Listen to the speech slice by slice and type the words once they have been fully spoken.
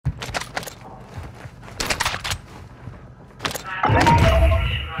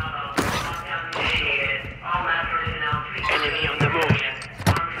Enemy on the move.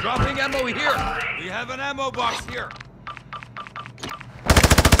 Dropping ammo here. We have an ammo box here.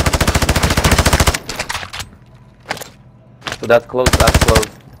 So that's close,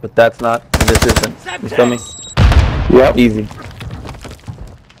 but that's not, and this isn't. You feel me? Yep. Easy.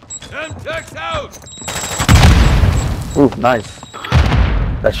 Semtex out. Ooh, nice.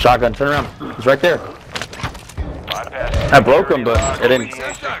 That shotgun, turn around. He's right there. I broke him, but it didn't.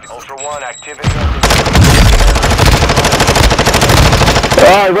 Ultra One, activity.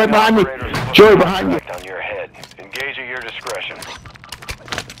 Alright, right behind me. Joey, behind you. On your head. Engage at your discretion.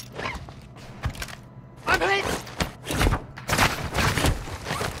 I'm hit!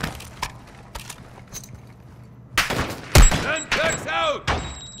 Semtex out.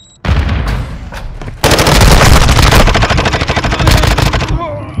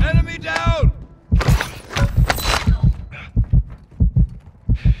 Enemy down.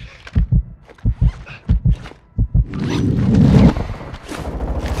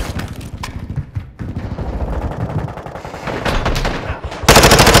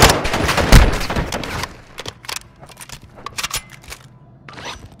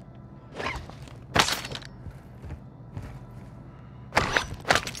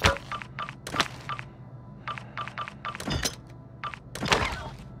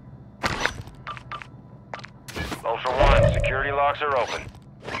 Ultra One, security locks are open.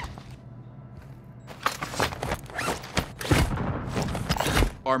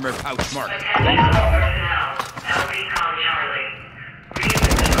 Armor pouch mark.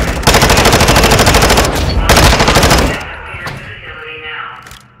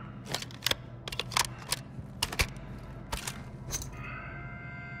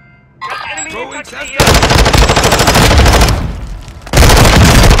 Throwing Semtex.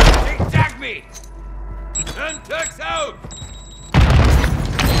 Tag me. Semtex out.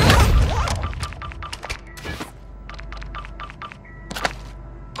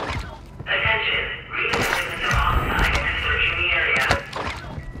 Attention, reconnaissance are on site and searching the area.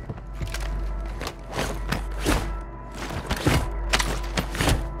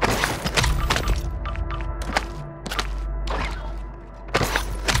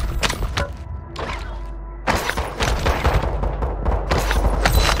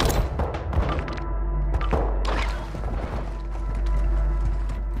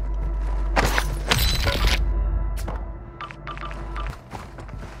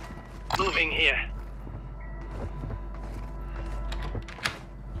 Moving here.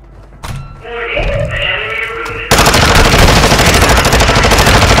 Warning, the generator room is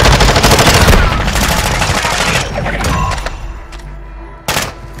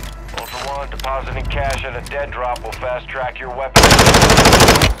Ultra One, depositing cash at a dead drop will fast track your weapon.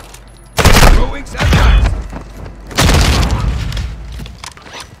 Throwing Semtex.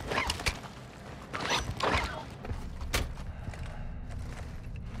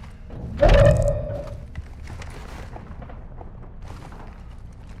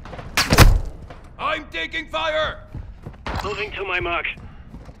 I'm taking fire! Moving to my mark.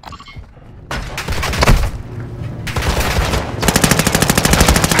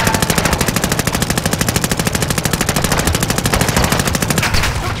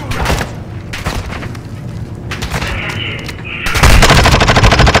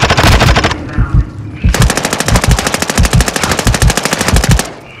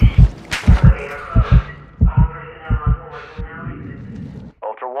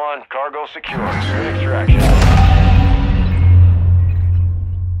 Ultra One, cargo secure. Good extraction.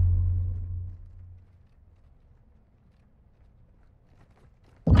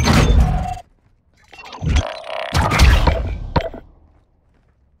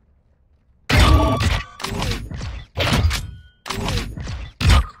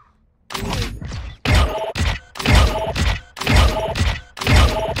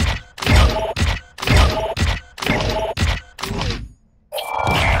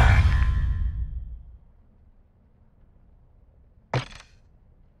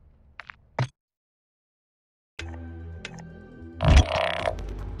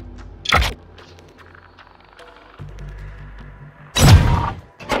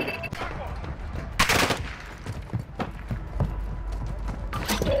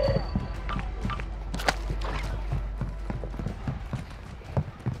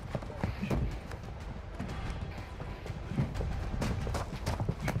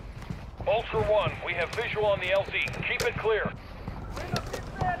 Ultra One, we have visual on the LZ. Keep it clear.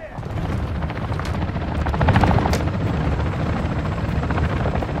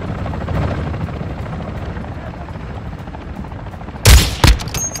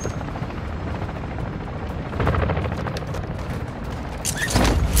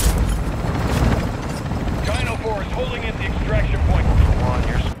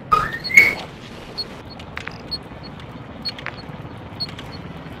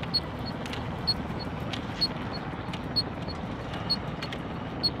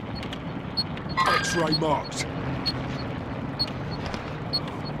 X-ray marked.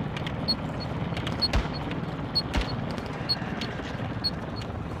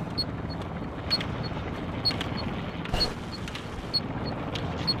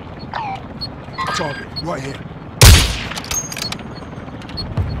 Target, right here.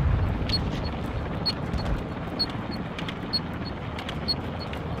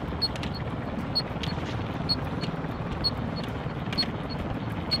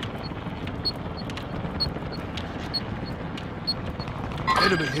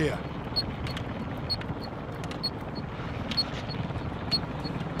 Enemy here.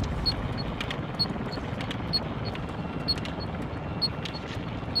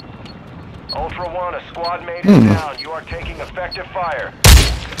 Ultra One, a squad mate is down. You are taking effective fire.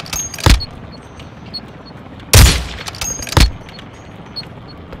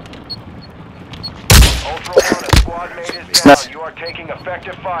 Ultra One, a squad mate is down. You are taking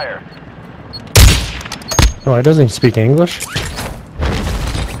effective fire. Oh, he doesn't speak English?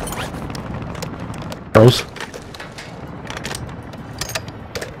 Gross.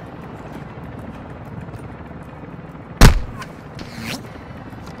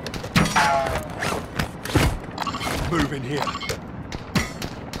 Move in here.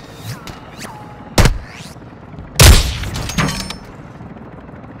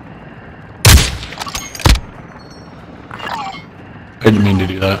 I didn't mean to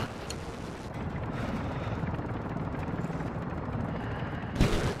do that.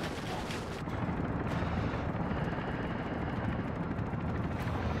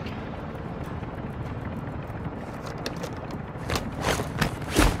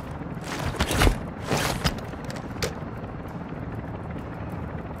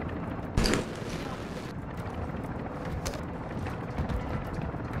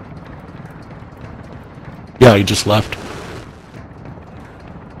 Yeah, he just left.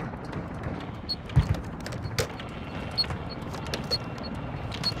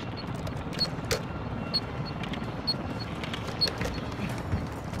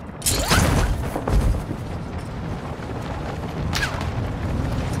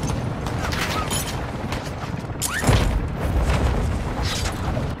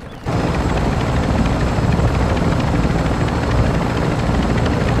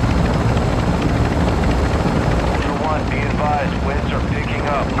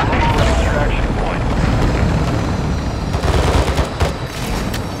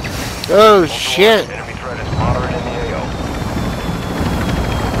 Oh shit! Enemy threat is moderate in the AO.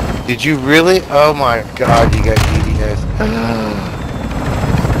 Did you really? Oh my god, you got EDS.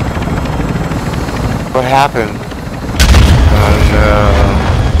 What happened? Oh no.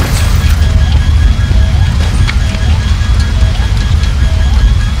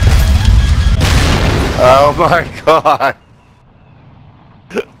 Oh my god.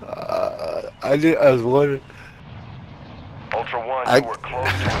 I was wondering. Ultra One, you were close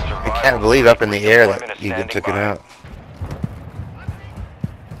to a survival. I can't believe up in the air that you took it out.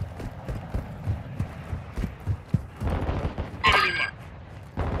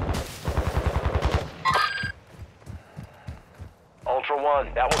 Ultra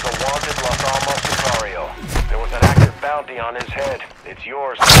One, that was a wanted Los Alamos Sicario. There was an active bounty on his head. It's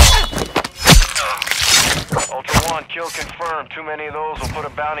yours now. Ultra One, kill confirmed. Too many of those will put a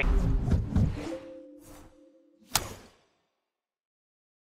bounty...